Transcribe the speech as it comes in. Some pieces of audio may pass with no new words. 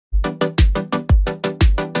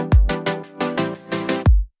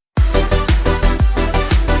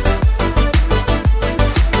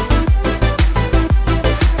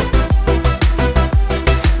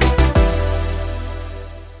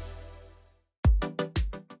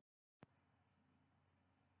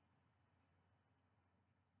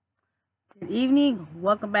evening.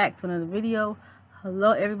 Welcome back to another video.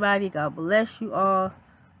 Hello everybody. God bless you all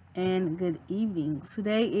and good evening.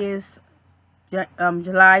 Today is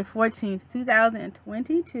July 14th,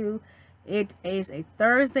 2022. It is a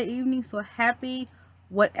Thursday evening, so happy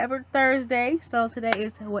whatever Thursday. So today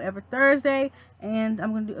is whatever Thursday, and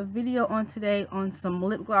I'm going to do a video on today on some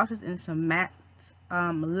lip glosses and some matte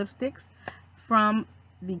lipsticks from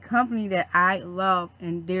the company that I love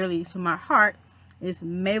and dearly to my heart. Is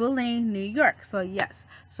Maybelline, New York. So yes,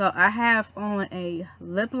 so I have on a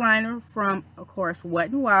lip liner from, of course,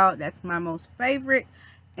 Wet n Wild. That's my most favorite,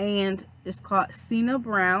 and it's called Sienna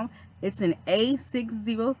Brown. It's an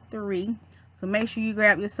A603. So make sure you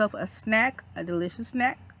grab yourself a snack, a delicious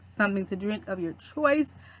snack, something to drink of your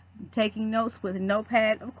choice. Taking notes with a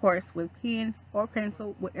notepad, of course, with pen or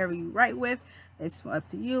pencil, whatever you write with. It's up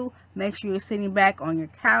to you. Make sure you're sitting back on your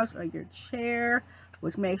couch or your chair,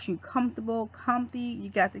 which makes you comfortable, comfy. You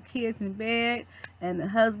got the kids in bed, and the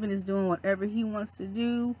husband is doing whatever he wants to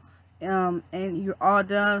do. And you're all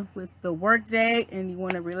done with the work day, and you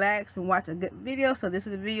want to relax and watch a good video. So this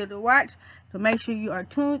is a video to watch. So make sure you are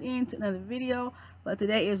tuned in to another video. But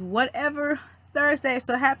today is whatever Thursday.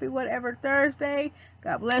 So happy whatever Thursday.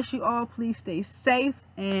 God bless you all. Please stay safe.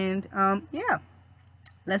 And yeah,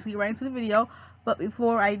 let's get right into the video. But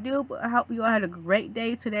before I do, I hope you all had a great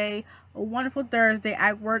day today, a wonderful Thursday.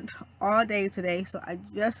 I worked all day today, so I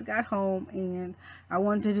just got home and I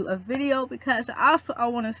wanted to do a video because I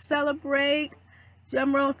want to celebrate.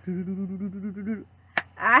 Drumroll.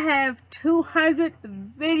 I have 200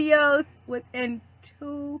 videos within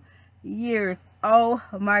 2 years. Oh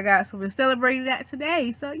my God! So we're celebrating that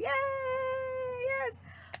today. So yay! Yes,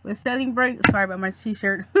 we're celebrating. Sorry about my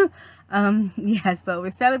t-shirt. Yes, but we're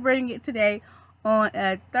celebrating it today on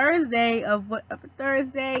a Thursday of whatever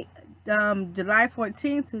Thursday, July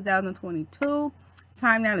 14th, 2022.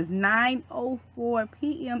 Time now is 9:04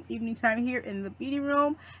 p.m. evening time here in the beauty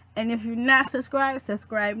room. And if you're not subscribed,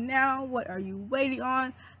 subscribe now. What are you waiting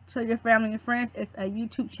on? Tell your family and friends. It's a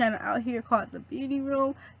YouTube channel out here called The Beauty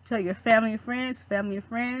Room. Tell your family and friends, family and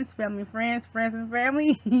friends, family and friends, friends and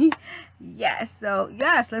family. Yes, so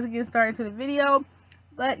yes, let's get started to the video.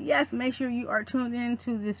 But yes, make sure you are tuned in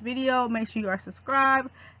to this video. Make sure you are subscribed.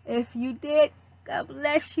 If you did, God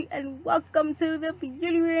bless you and welcome to the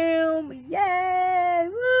beauty room. Yay!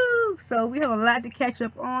 Woo! So we have a lot to catch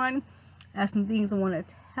up on. I have some things I want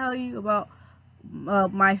to tell you about.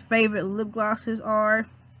 My favorite lip glosses are,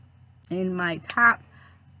 and my top,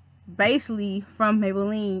 basically from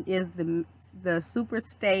Maybelline, is the Super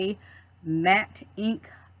Stay Matte Ink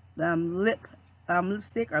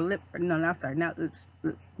lipstick or lip, no, no, sorry, not lip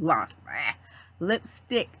gloss,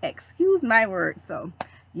 lipstick, excuse my word. So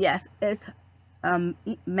yes, it's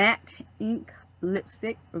matte ink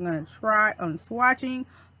lipstick. We're gonna try on swatching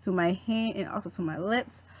to my hand and also to my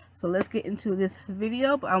lips. So let's get into this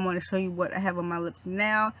video, but I want to show you what I have on my lips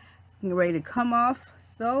now. It's getting ready to come off.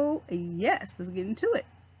 So yes, let's get into it,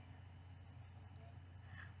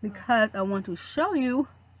 because I want to show you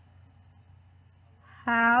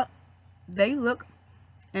how they look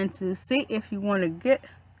and to see if you want to get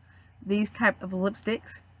these type of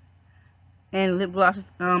lipsticks and lip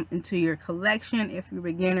glosses into your collection. If you're a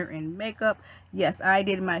beginner in makeup, yes, I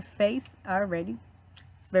did my face already.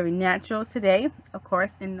 It's very natural today, of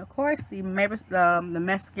course. And of course the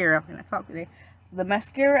mascara. I'm gonna talk today. The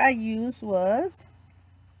mascara I used was,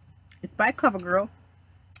 it's by CoverGirl,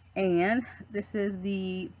 and this is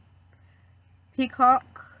the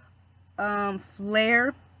Peacock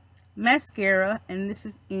Flare mascara, and this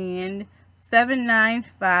is in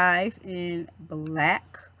 795 in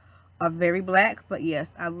black, or very black. But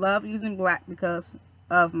yes, I love using black because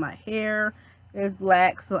of my hair is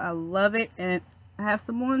black, so I love it. And I have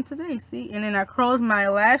some on today, see, and then I curled my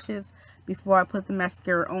lashes before I put the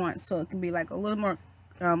mascara on, so it can be like a little more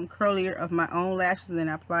curlier of my own lashes, and then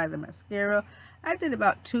I apply the mascara. I did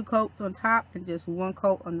about 2 coats on top and just 1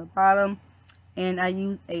 coat on the bottom, and I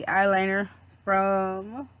used a eyeliner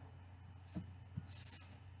from,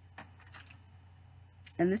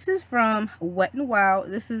 and this is from Wet n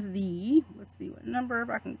Wild. This is the, let's see what number, if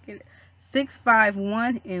I can get it,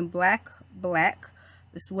 651 in black.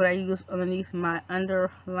 This is what I use underneath my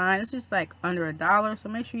underline. It's just like under $1, so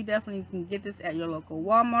make sure you definitely can get this at your local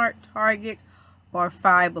Walmart, Target, or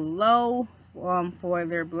Five Below for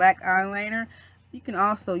their black eyeliner. You can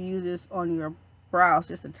also use this on your brows,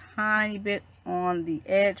 just a tiny bit on the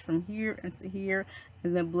edge from here into here,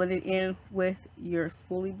 and then blend it in with your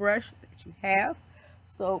spoolie brush that you have.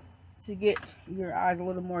 So to get your eyes a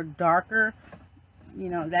little more darker, you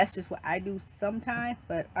know, that's just what I do sometimes,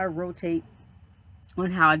 but I rotate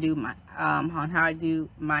on how I do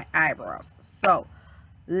my eyebrows. So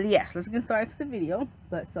yes, let's get started to the video.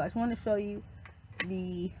 But so I just want to show you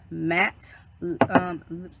the matte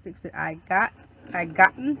lipsticks that I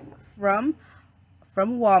gotten from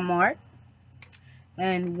Walmart,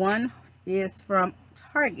 and one is from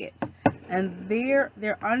Target, and they're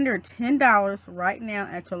under $10 right now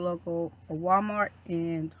at your local Walmart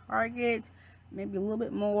and Target. Maybe a little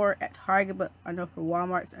bit more at Target, but I know for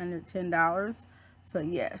Walmart it's under $10. So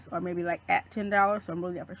yes, or maybe like at $10. So I'm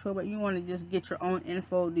really not for sure, but you want to just get your own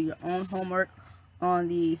info, do your own homework on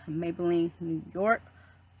the Maybelline New York.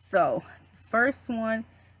 So first one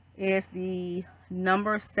is the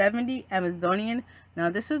number 70 Amazonian. Now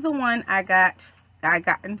this is the one I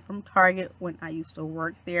gotten from Target when I used to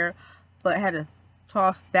work there, but I had to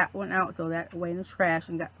toss that one out, throw that away in the trash,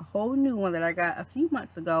 and got a whole new one that I got a few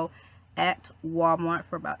months ago at Walmart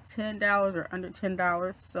for about $10 or under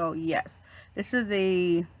 $10. So yes, this is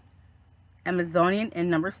the Amazonian in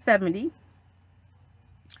number 70.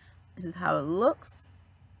 This is how it looks,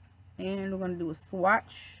 and we're going to do a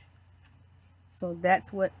swatch. So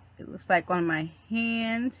that's what it looks like on my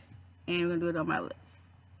hand, and we're going to do it on my lips.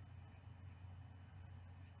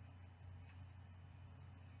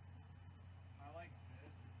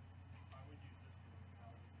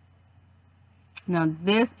 Now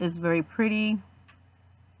this is very pretty,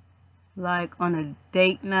 like on a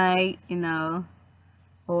date night, you know,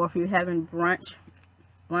 or if you're having brunch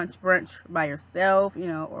by yourself, you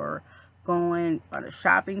know, or going on a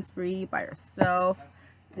shopping spree by yourself.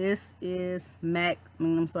 This is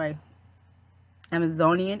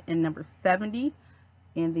Amazonian in number 70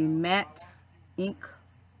 in the matte ink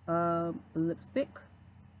lipstick.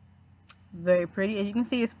 Very pretty. As you can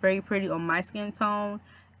see, it's very pretty on my skin tone.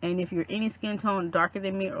 And if you're any skin tone darker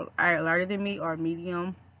than me or lighter than me or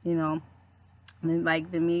medium, you know,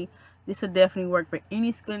 than me, this will definitely work for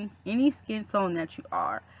any skin tone that you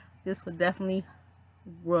are. This will definitely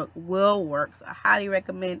will work. So I highly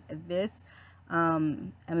recommend this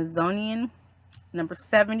Amazonian number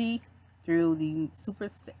 70 through the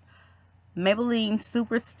Maybelline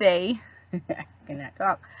Super Stay I cannot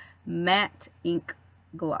talk matte ink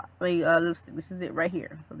gloss lipstick. This is it right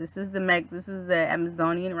here. So this is the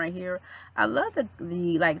Amazonian right here. I love the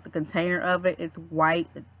container of it. It's white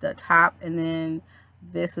at the top, and then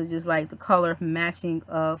this is just like the color matching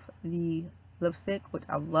of the lipstick, which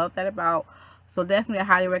I love that about. So definitely I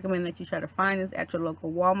highly recommend that you try to find this at your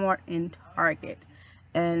local Walmart and Target.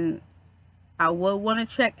 And I would want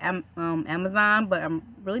to check Amazon, but I'm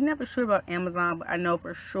really never sure about Amazon. But I know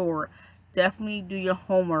for sure, definitely do your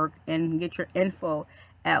homework and get your info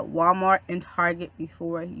at Walmart and Target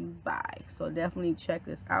before you buy. So definitely check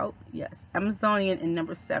this out. Yes, Amazonian in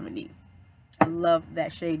number 70. I love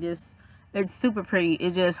that shade. It's super pretty.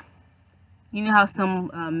 It's just, you know how some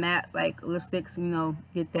matte like lipsticks, you know,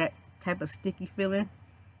 get that type of sticky feeling.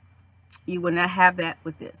 You will not have that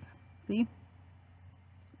with this. See?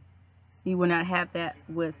 You will not have that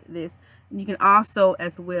with this. You can also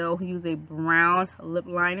as well use a brown lip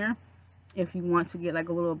liner if you want to get like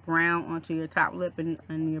a little brown onto your top lip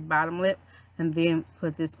and your bottom lip, and then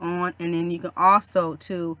put this on. And then you can also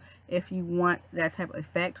too, if you want that type of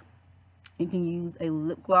effect, you can use a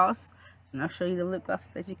lip gloss, and I'll show you the lip gloss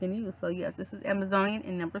that you can use. So yes, this is Amazonian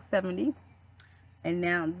in number 70. And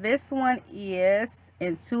now this one is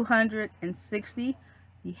in 260,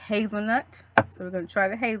 the hazelnut. So we're going to try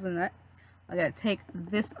the hazelnut. I got to take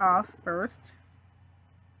this off first.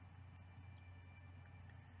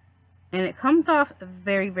 And it comes off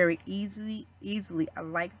very, very easily. I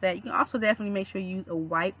like that. You can also definitely make sure you use a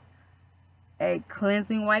wipe, a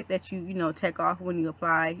cleansing wipe that you know, take off when you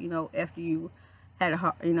apply, you know, after you had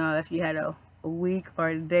if you had a week or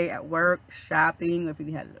a day at work, shopping, or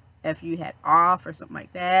if you had off or something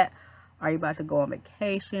like that. Are you about to go on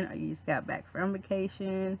vacation, or you just got back from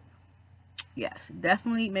vacation? Yes,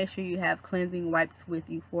 definitely make sure you have cleansing wipes with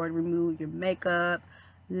you for to remove your makeup,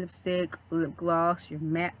 lipstick, lip gloss, your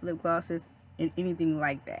matte lip glosses, and anything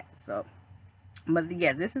like that. So, but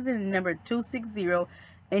yeah, this is in number 260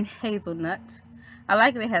 in hazelnut. I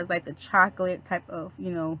like it. It has like the chocolate type of,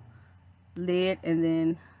 you know, lid, and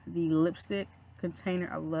then the lipstick container.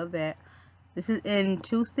 I love that. This is in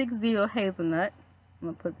 260 hazelnut. I'm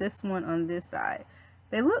gonna put this one on this side.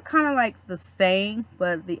 They look kind of like the same,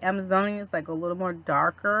 but the Amazonian is like a little more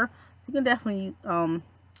darker. You can definitely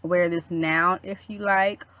wear this now if you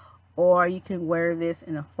like, or you can wear this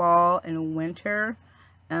in the fall and the winter.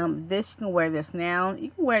 This, you can wear this now. You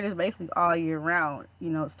can wear this basically all year round. You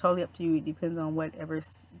know, it's totally up to you. It depends on whatever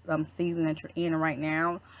season that you're in right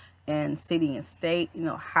now, and city and state. You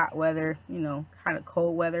know, hot weather, you know, kind of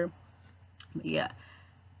cold weather. But yeah,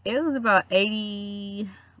 it was about 80,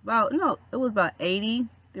 about, no, it was about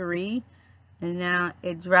 83, and now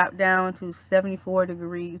it dropped down to 74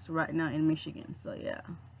 degrees right now in Michigan. So yeah.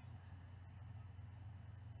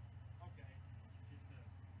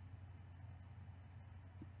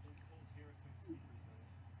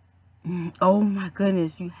 Oh my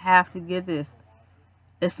goodness, you have to get this.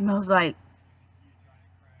 It smells like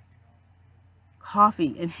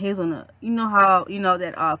coffee and hazelnut. You know how, you know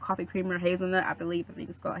that coffee creamer hazelnut, I think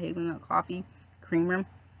it's called hazelnut coffee creamer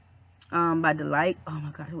by Delight. Oh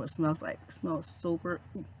my gosh, what it smells like. It smells super,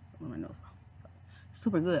 ooh, my nose,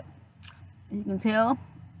 super good. And you can tell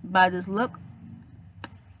by this look.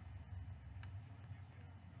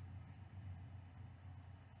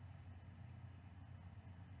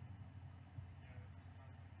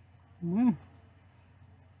 Mm.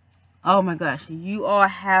 Oh my gosh, you all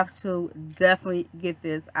have to definitely get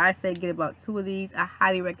this. I say get about 2 of these. I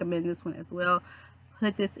highly recommend this one as well.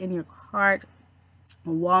 Put this in your cart.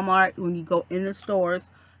 Walmart when you go in the stores,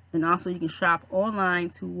 and also you can shop online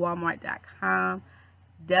to walmart.com.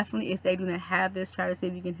 Definitely, if they do not have this, try to see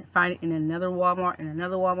if you can find it in another Walmart,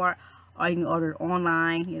 or you can order it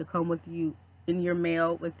online. It'll come with you in your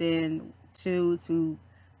mail within 2 to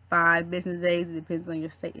 5 business days. It depends on your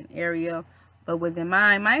state and area, but within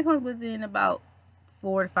mine comes within about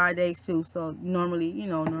 4 to 5 days too. So normally, you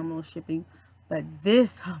know, normal shipping. But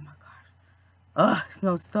this, oh my gosh, oh, it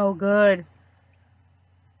smells so good.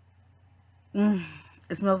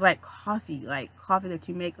 It smells like coffee that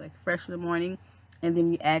you make like fresh in the morning, and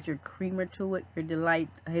then you add your creamer to it, your Delight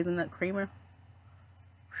hazelnut creamer.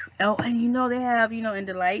 Oh, and you know they have, you know, in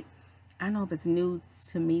Delight, I don't know if it's new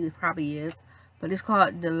to me, it probably is, but it's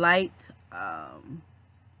called Delight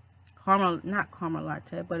caramel, not caramel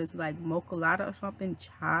latte, but it's like mocha latte or something,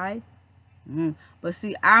 chai. But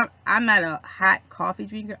see, I'm not a hot coffee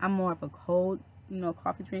drinker. I'm more of a cold, you know,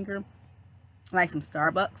 coffee drinker, like from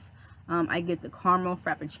Starbucks. I get the caramel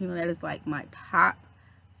frappuccino. That is like my top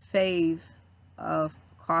fave of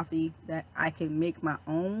coffee that I can make my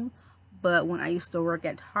own. But when I used to work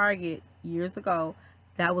at Target years ago,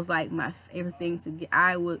 that was like my favorite thing to get.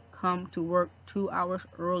 I would come to work 2 hours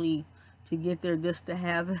early to get there just to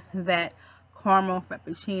have that caramel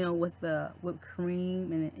frappuccino with the whipped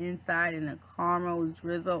cream and the inside, and the caramel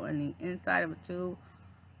drizzle and the inside of it too.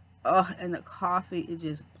 Oh, and the coffee is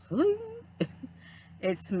just pling.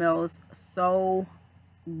 It smells so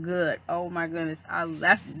good. Oh my goodness.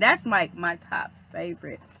 That's my top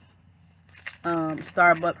favorite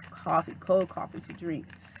Starbucks coffee, cold coffee to drink.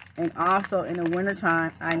 And also in the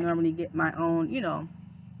wintertime, I normally get my own, you know,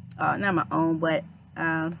 not my own, but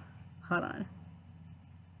hold on.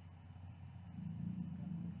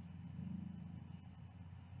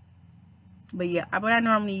 But yeah, but I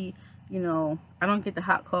normally, you know, I don't get the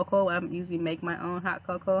hot cocoa. I usually make my own hot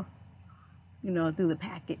cocoa, you know, through the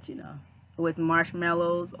package, you know, with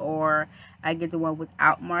marshmallows, or I get the one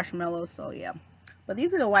without marshmallows. So yeah. But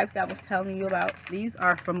these are the wipes that I was telling you about. These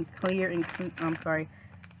are from Clean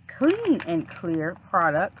and Clear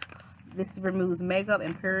products. This removes makeup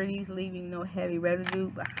impurities, leaving no heavy residue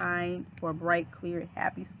behind for bright, clear,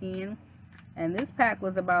 happy skin. And this pack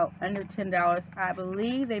was about under $10. I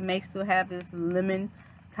believe they may still have this lemon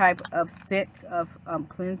type of scent of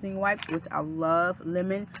cleansing wipes, which I love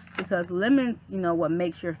lemon, because lemon's, you know, what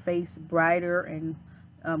makes your face brighter and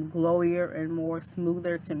glowier and more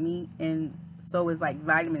smoother to me, and so is like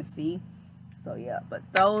vitamin C. So yeah, but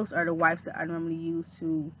those are the wipes that I normally use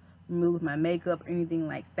to remove my makeup, anything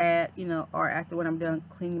like that, you know, or after when I'm done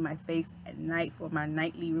cleaning my face at night for my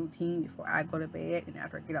nightly routine before I go to bed and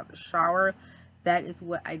after I get out the shower. That is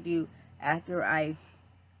what I do after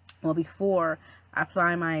before I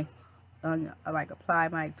apply my apply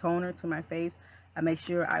my toner to my face. I make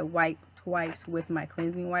sure I wipe twice with my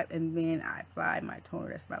cleansing wipe, and then I apply my toner.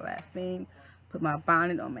 That's my last thing. Put my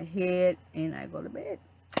bonnet on my head, and I go to bed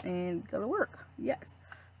and go to work. Yes.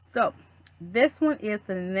 So this one is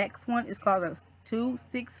the next one. It's called a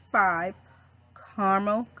 265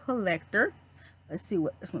 Caramel Collector. Let's see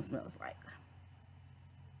what this one smells like.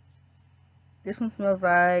 This one smells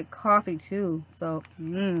like coffee too. So,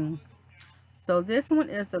 So this one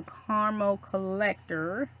is the Caramel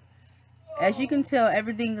Collector. As you can tell,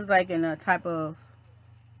 everything is like in a type of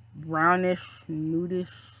brownish,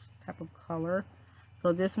 nudish type of color.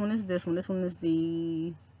 So this one is this one. This one is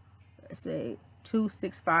the, let's say,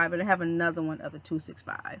 265, and I have another one of the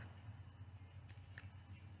 265.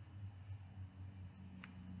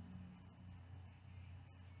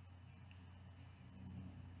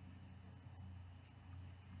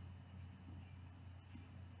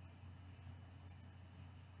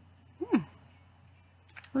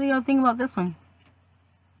 What do y'all think about this one?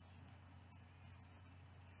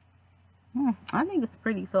 I think it's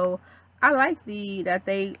pretty. So I like that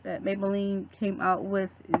Maybelline came out with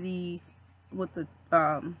the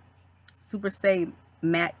Super Stay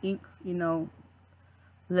Matte Ink, you know,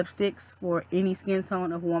 lipsticks for any skin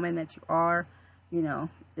tone of woman that you are. You know,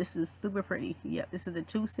 this is super pretty. Yep, this is the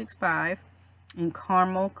 265 in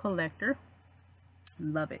Caramel Collector.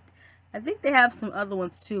 Love it. I think they have some other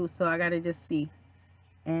ones too, so I gotta just see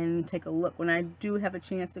and take a look when I do have a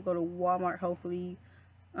chance to go to Walmart, hopefully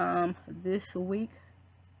this week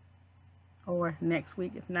or next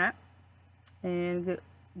week if not, and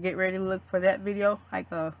get ready to look for that video,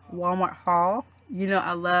 like a Walmart haul. You know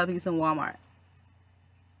I love using Walmart.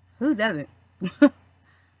 Who doesn't?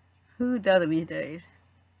 Who doesn't these days?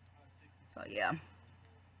 So yeah.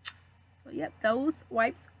 So yep, those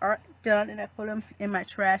wipes are done, and I put them in my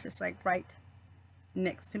trash. It's like right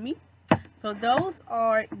next to me. So those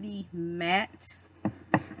are the matte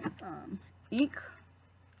ink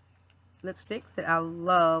lipsticks that I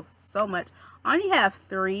love so much. I only have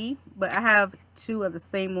 3, but I have 2 of the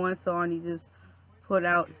same one, so I only just put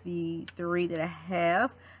out the 3 that I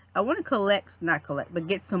have. I want to but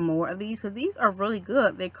get some more of these, because these are really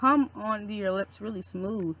good. They come onto your lips really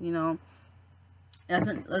smooth, you know.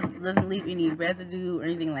 Doesn't leave any residue or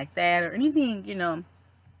anything like that, or anything, you know,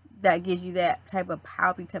 that gives you that type of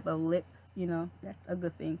poppy type of lip, you know. That's a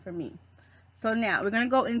good thing for me. So now we're gonna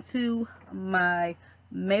go into my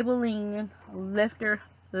Maybelline Lifter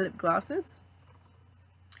lip glosses.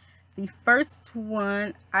 The first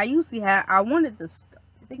one I usually have, I wanted this,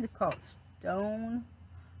 I think it's called Stone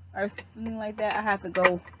or something like that. I have to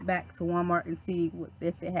go back to Walmart and see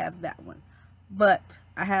if they have that one. But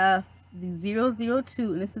I have the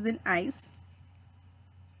 002, and this is in ice.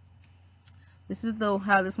 This is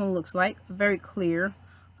how this one looks like. Very clear.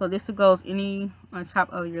 So this goes on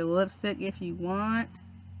top of your lipstick if you want.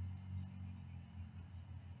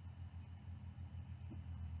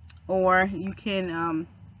 Or you can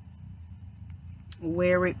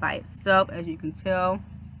wear it by itself. As you can tell,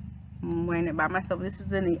 I'm wearing it by myself. This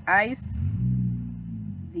is in the ice.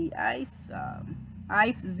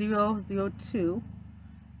 Ice 002.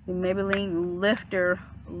 The Maybelline Lifter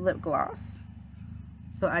lip gloss.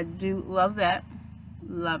 So I do love that.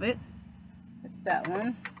 Love it. It's that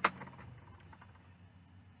one.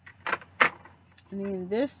 And then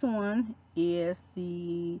this one is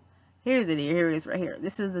here it is right here.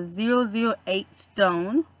 This is the 008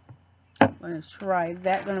 Stone. I'm going to try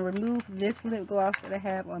that. I'm going to remove this lip gloss that I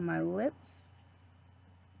have on my lips.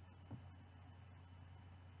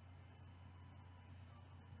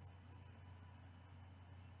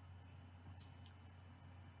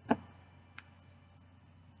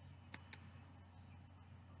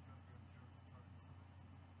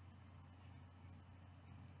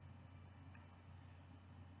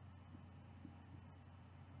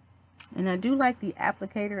 And I do like the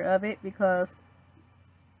applicator of it, because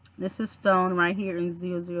this is Stone right here in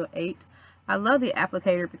 008. I love the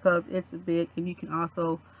applicator because it's big, and you can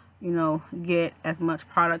also, you know, get as much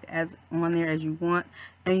product as on there as you want.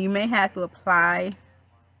 And you may have to apply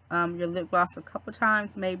your lip gloss a couple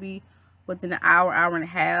times, maybe within an hour, hour and a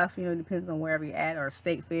half. You know, it depends on wherever you're at, or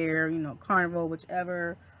state fair, you know, carnival,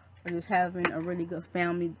 whichever, or just having a really good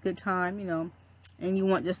family good time, you know, and you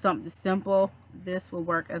want just something simple. This will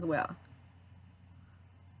work as well.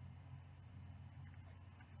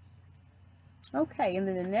 Okay, and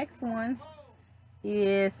then the next one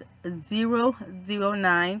is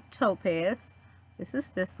 009 Topaz. This is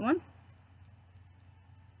this one.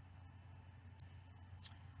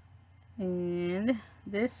 And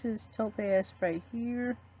this is Topaz right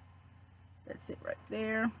here. That's it right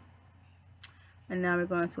there. And now we're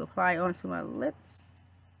going to apply it onto my lips.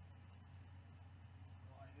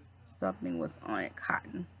 Something was on it,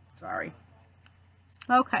 cotton. Sorry.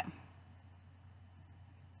 Okay.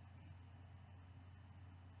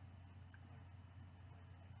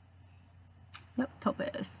 Yep,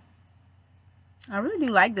 Topaz. I really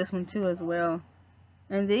do like this one too as well.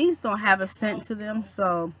 And these don't have a scent to them,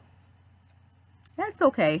 so that's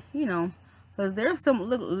okay, you know, because there's some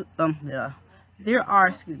little there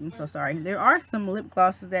are some lip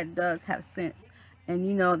glosses that does have scents, and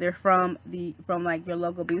you know, they're from like your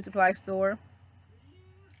local beauty supply store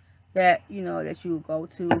that, you know, that you go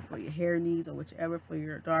to for your hair needs or whichever, for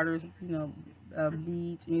your daughter's, you know,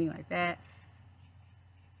 beads, anything like that.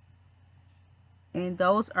 And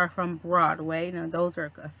those are from Broadway. Now those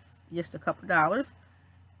are just a couple dollars.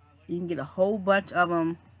 You can get a whole bunch of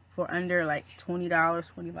them for under like $20,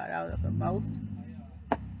 $25 at the most.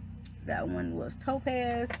 That one was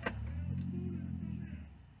Topaz.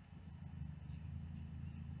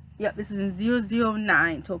 Yep, this is in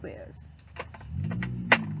 009 Topaz.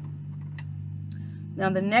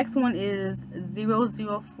 Now the next one is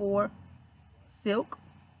 004 Silk.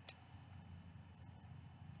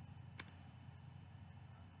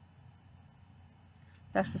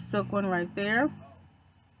 That's the silk one right there.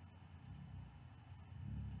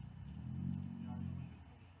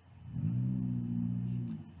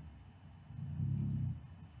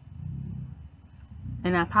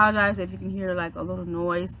 And I apologize if you can hear like a little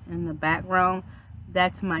noise in the background.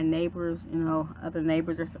 That's my neighbors, you know, other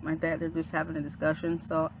neighbors or something like that. They're just having a discussion.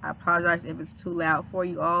 So I apologize if it's too loud for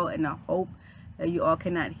you all, and I hope that you all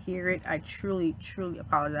cannot hear it. I truly, truly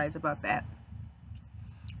apologize about that.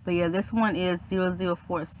 But yeah, this one is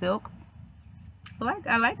 004 Silk.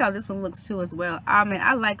 I like how this one looks too as well. I mean,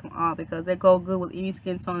 I like them all because they go good with any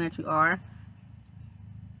skin tone that you are.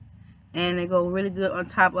 And they go really good on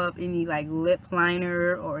top of any like lip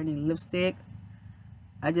liner or any lipstick.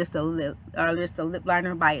 Just a lip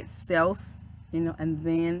liner by itself, you know, and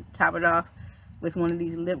then top it off with one of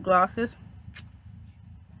these lip glosses.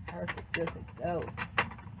 Perfect, does it go?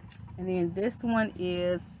 And then this one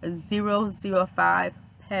is a 005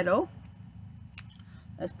 Petal.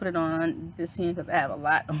 Let's put it on this hand because I have a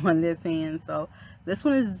lot on this hand. So this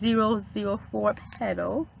one is 004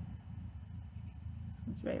 Petal.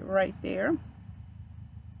 It's right there.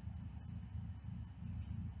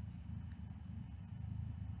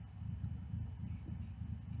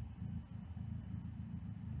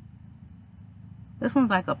 This one's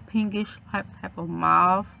like a pinkish type of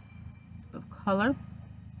mauve of color.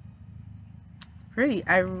 It's pretty.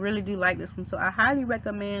 I really do like this one. So I highly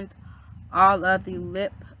recommend all of the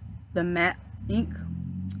matte ink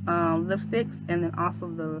lipsticks, and then also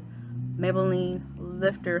the Maybelline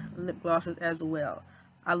lifter lip glosses as well.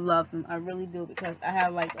 I love them. I really do, because I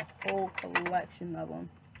have like a whole collection of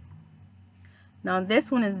them. Now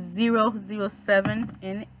this one is 007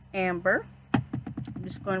 in Amber. I'm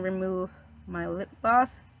just going to remove my lip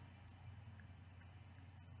gloss.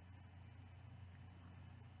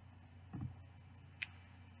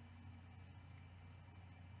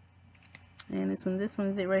 And this one is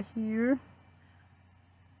it right here.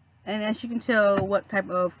 And as you can tell, what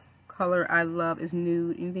type of color I love is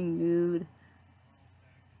nude. Anything nude.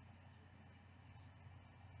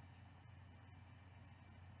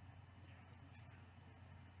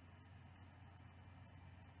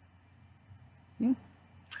 See?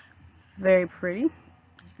 Very pretty. You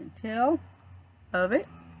can tell of it.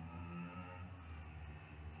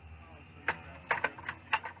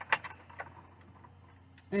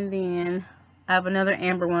 And then I have another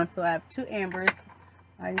amber one, so I have two ambers.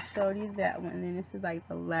 I just showed you that one, and then this is like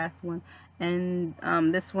the last one, and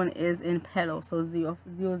this one is in Petal, so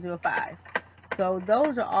 005. So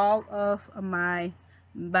those are all of my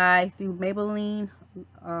buy through Maybelline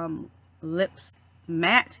lips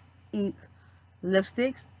matte ink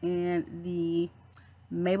lipsticks and the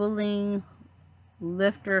Maybelline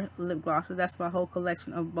lifter lip gloss. So that's my whole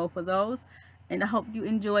collection of both of those. And I hope you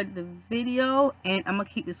enjoyed the video, and I'm gonna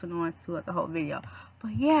keep this one on throughout the whole video.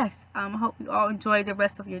 But yes, I hope you all enjoy the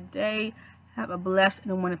rest of your day. Have a blessed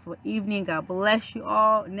and a wonderful evening. God bless you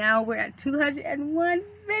all. Now we're at 201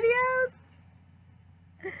 videos.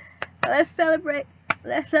 So let's celebrate.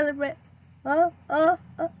 Let's celebrate. Oh.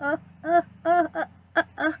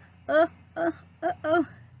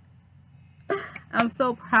 I'm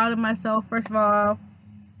so proud of myself. First of all,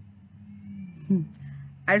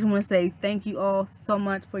 I just want to say thank you all so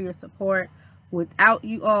much for your support. Without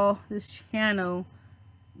you all, this channel,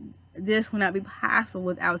 this would not be possible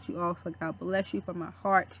without you all. So God bless you from my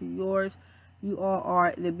heart to yours. You all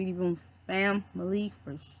are the Beauty Room family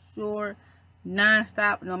for sure.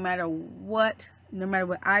 Non-stop, no matter what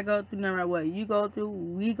I go through, no matter what you go through,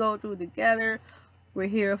 we go through together. We're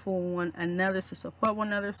here for one another, to support one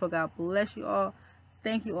another. So God bless you all.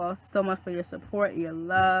 Thank you all so much for your support, your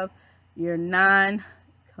love, your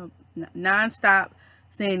non-stop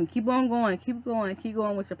saying keep on going, keep going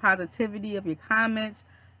with your positivity of your comments.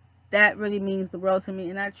 That really means the world to me,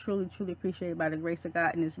 and I truly appreciate it. By the grace of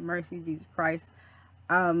God and His mercy, Jesus Christ.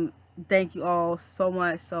 Thank you all so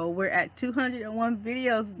much. So we're at 201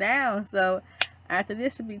 videos now, so after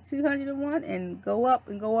this will be 201 and go up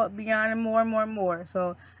beyond and more.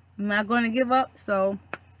 So I'm not going to give up. So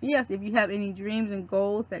yes, if you have any dreams and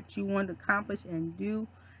goals that you want to accomplish and do,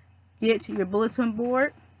 get to your bulletin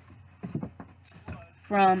board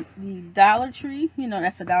from the Dollar Tree. You know,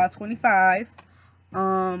 that's $1.25.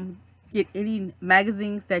 Get any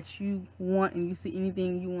magazines that you want, and you see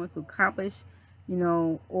anything you want to accomplish, you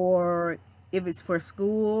know, or if it's for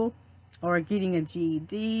school, or getting a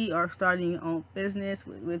GED, or starting your own business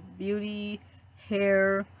with beauty,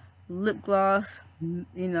 hair, lip gloss, you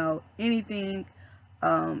know, anything,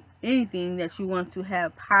 anything that you want to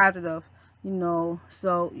have positive, you know,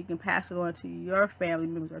 so you can pass it on to your family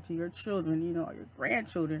members or to your children, you know, or your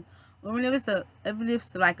grandchildren. Or even if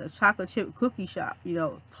it's like a chocolate chip cookie shop, you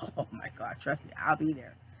know, oh my God, trust me, I'll be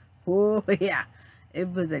there. Oh yeah,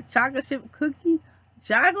 if it's a chocolate chip cookie,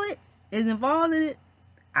 chocolate is involved in it,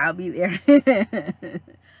 I'll be there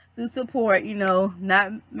to support, you know,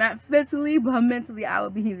 not physically, but mentally I will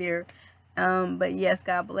be there. But yes,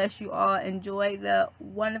 God bless you all. Enjoy the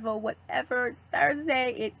wonderful whatever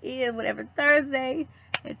Thursday it is, whatever Thursday.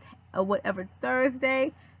 It's a whatever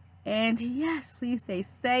Thursday. And yes, please stay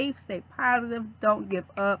safe, stay positive, don't give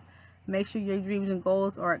up. Make sure your dreams and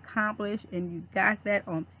goals are accomplished and you got that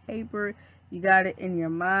on paper. You got it in your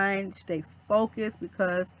mind. Stay focused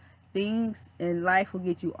because things in life will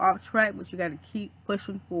get you off track, but you got to keep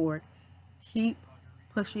pushing forward. Keep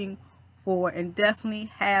pushing forward and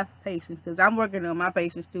definitely have patience because I'm working on my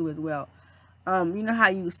patience too as well. You know how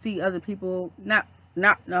you see other people, not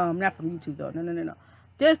from YouTube though. No.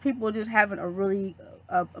 There's people just having a really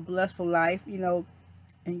a blissful life, you know,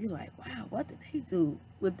 and you're like, wow, what did they do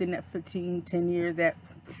within that 10 years that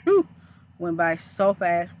whew, went by so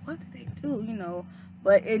fast? What did they do, you know?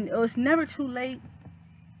 But it was never too late.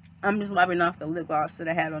 I'm just wiping off the lip gloss that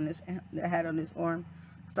I had on this arm.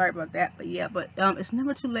 Sorry about that, but yeah, but it's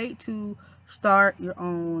never too late to start your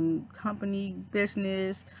own company,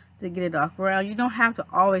 business, to get it off ground. You don't have to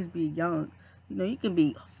always be young. You know, you can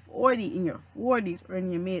be 40 in your 40s or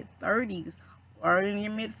in your mid 30s or in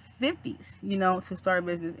your mid 50s, you know, to start a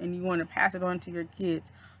business, and you want to pass it on to your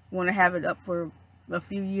kids. You want to have it up for a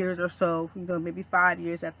few years or so, you know, maybe 5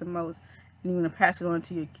 years at the most, and you want to pass it on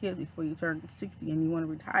to your kids before you turn 60 and you want to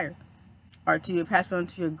retire, or to pass it on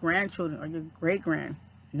to your grandchildren or your great-grand.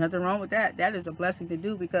 Nothing wrong with that. That is a blessing to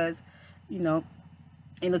do because, you know,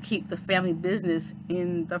 it'll keep the family business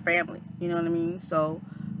in the family. You know what I mean? So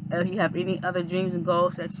if you have any other dreams and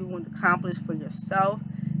goals that you want to accomplish for yourself,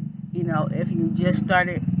 you know, if you just got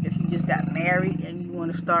married and you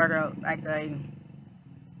want to start like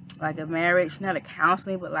a marriage, not a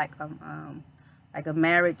counseling, but like a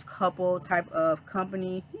marriage couple type of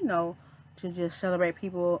company, you know, to just celebrate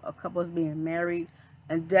couples being married,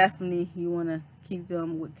 and definitely you want to keep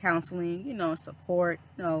them with counseling, you know, support,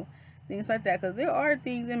 you know, things like that, because there are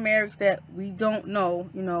things in marriage that we don't know,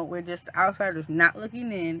 you know, we're just outsiders not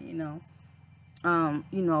looking in, you know,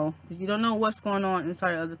 because you don't know what's going on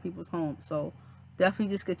inside other people's homes. So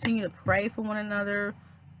definitely just continue to pray for one another,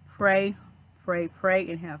 pray,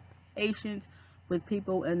 and have patience with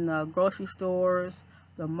people in the grocery stores,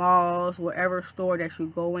 the malls, wherever store that you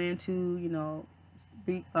go into, you know,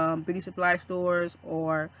 beauty supply stores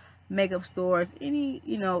or makeup stores, any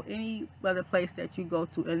other place that you go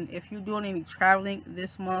to. And if you're doing any traveling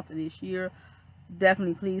this month and this year,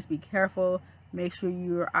 definitely please be careful. Make sure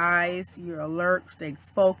you're alert, stay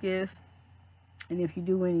focused. And if you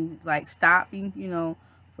do any like stopping, you know,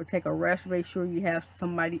 or take a rest, make sure you have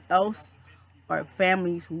somebody else or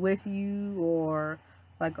families with you, or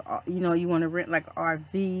like, you know, you want to rent like an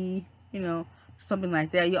RV, you know, something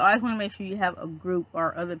like that. You always want to make sure you have a group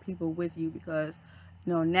or other people with you, because,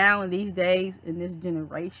 you know, now in these days, in this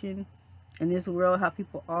generation, in this world, how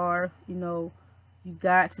people are, you know, you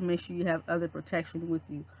got to make sure you have other protection with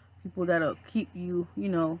you. People that'll keep you, you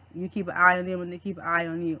know, you keep an eye on them and they keep an eye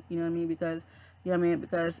on you. You know what I mean? Because, you know what I mean?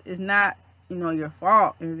 Because it's not, you know, your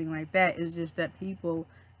fault or anything like that. It's just that people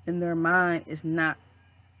in their mind is not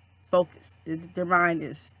focused. Their mind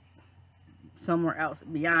is somewhere else,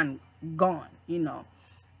 beyond gone, you know.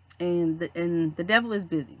 And the devil is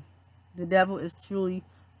busy. The devil is truly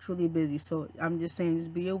busy. So I'm just saying,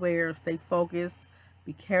 just be aware, stay focused,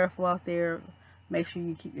 be careful out there. Make sure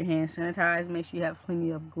you keep your hands sanitized. Make sure you have plenty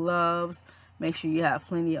of gloves. Make sure you have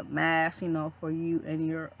plenty of masks, you know, for you and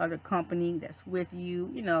your other company that's with you,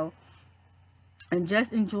 you know. And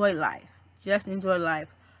just enjoy life. Just enjoy life.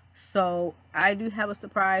 So I do have a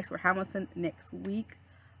surprise for Hamilton next week.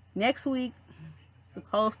 Next week,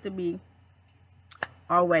 supposed to be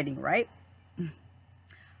our wedding, right?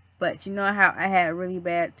 But you know how I had really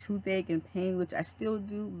bad toothache and pain, which I still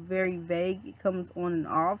do, very vague. It comes on and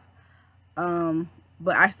off.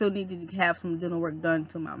 But I still need to have some dental work done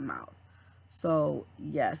to my mouth. So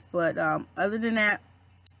yes, but other than that,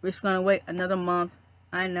 we're just gonna wait another month.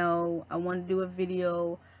 I know I want to do a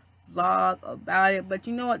video vlog about it, but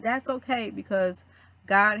you know what? That's okay, because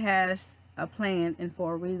God has a plan and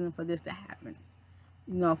for a reason for this to happen.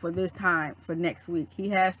 You know, for this time, for next week, he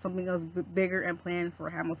has something else bigger and planned for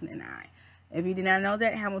Hamilton and I. If you did not know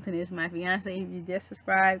that, Hamilton is my fiance. If you just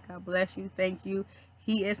subscribed, God bless you. Thank you.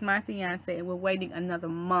 He is my fiance, and we're waiting another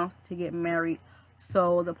month to get married.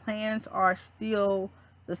 So the plans are still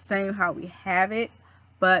the same how we have it,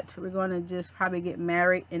 but we're going to just probably get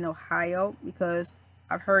married in Ohio, because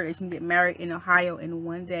I've heard that you can get married in Ohio in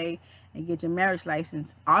one day and get your marriage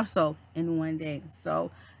license also in one day.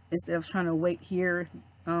 So instead of trying to wait here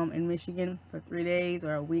in Michigan for 3 days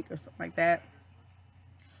or a week or something like that,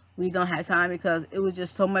 we don't have time, because it was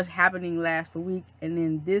just so much happening last week and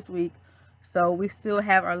then this week. So we still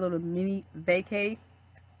have our little mini vacay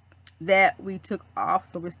that we took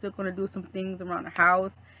off. So we're still going to do some things around the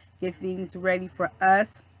house, get things ready for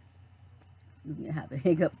us. Excuse me, I have a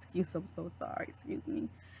hiccup. Excuse, I'm so sorry. Excuse me.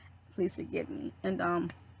 Please forgive me.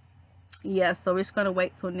 And yeah, so we're just gonna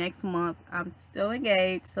wait till next month. I'm still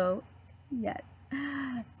engaged, so yes.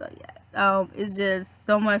 So yes. It's just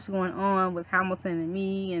so much going on with Hamilton and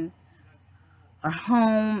me and our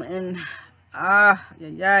home and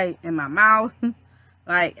yeah, in my mouth.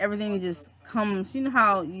 Like everything just comes, you know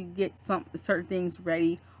how you get certain things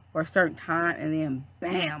ready for a certain time and then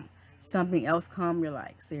bam, something else come. You're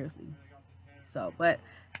like, seriously. So, but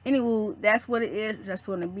anyway, that's what it is. That's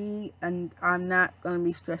going to be, and I'm not going to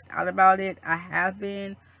be stressed out about it. I have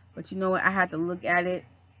been, but you know what? I had to look at it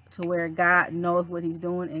to where God knows what He's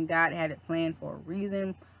doing, and God had it planned for a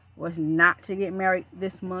reason. Was not to get married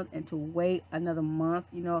this month and to wait another month,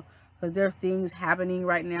 you know, because there's things happening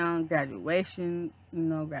right now. Graduation, you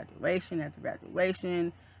know, graduation after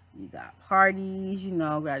graduation. You got parties, you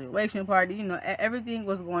know, graduation parties, you know, everything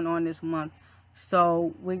was going on this month.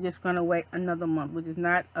 So we're just going to wait another month, which is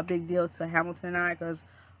not a big deal to Hamilton and I, because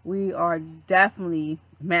we are definitely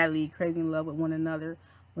madly crazy in love with one another.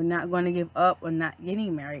 We're not going to give up on not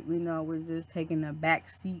getting married. We know we're just taking a back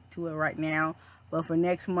seat to it right now. But for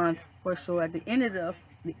next month, for sure, at the end of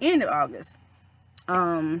August,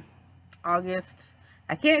 August,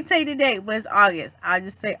 I can't say the date, but it's August. I'll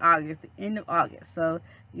just say August, the end of August. So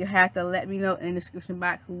you have to let me know in the description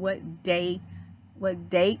box what date,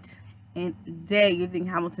 and day you think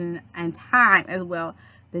Hamilton, and time as well.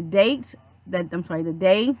 The date, the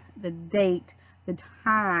day, the date, the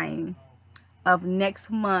time of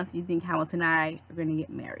next month you think Hamilton and I are going to get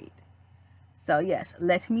married. So yes,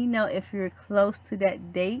 let me know if you're close to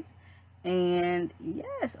that date. And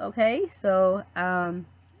yes, okay. So yeah,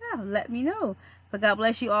 let me know. But God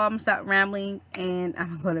bless you all. I'm gonna stop rambling and I'm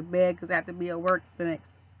gonna go to bed because I have to be at work the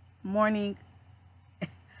next morning.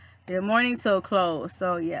 The morning till close.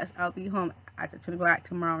 So yes, I'll be home after 10 o'clock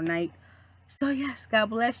tomorrow night. So yes,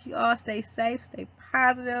 God bless you all. Stay safe, stay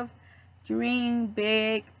positive, dream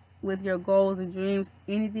big with your goals and dreams.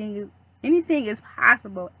 Anything is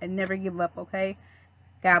possible, and never give up, okay?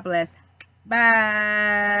 God bless.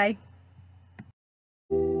 Bye.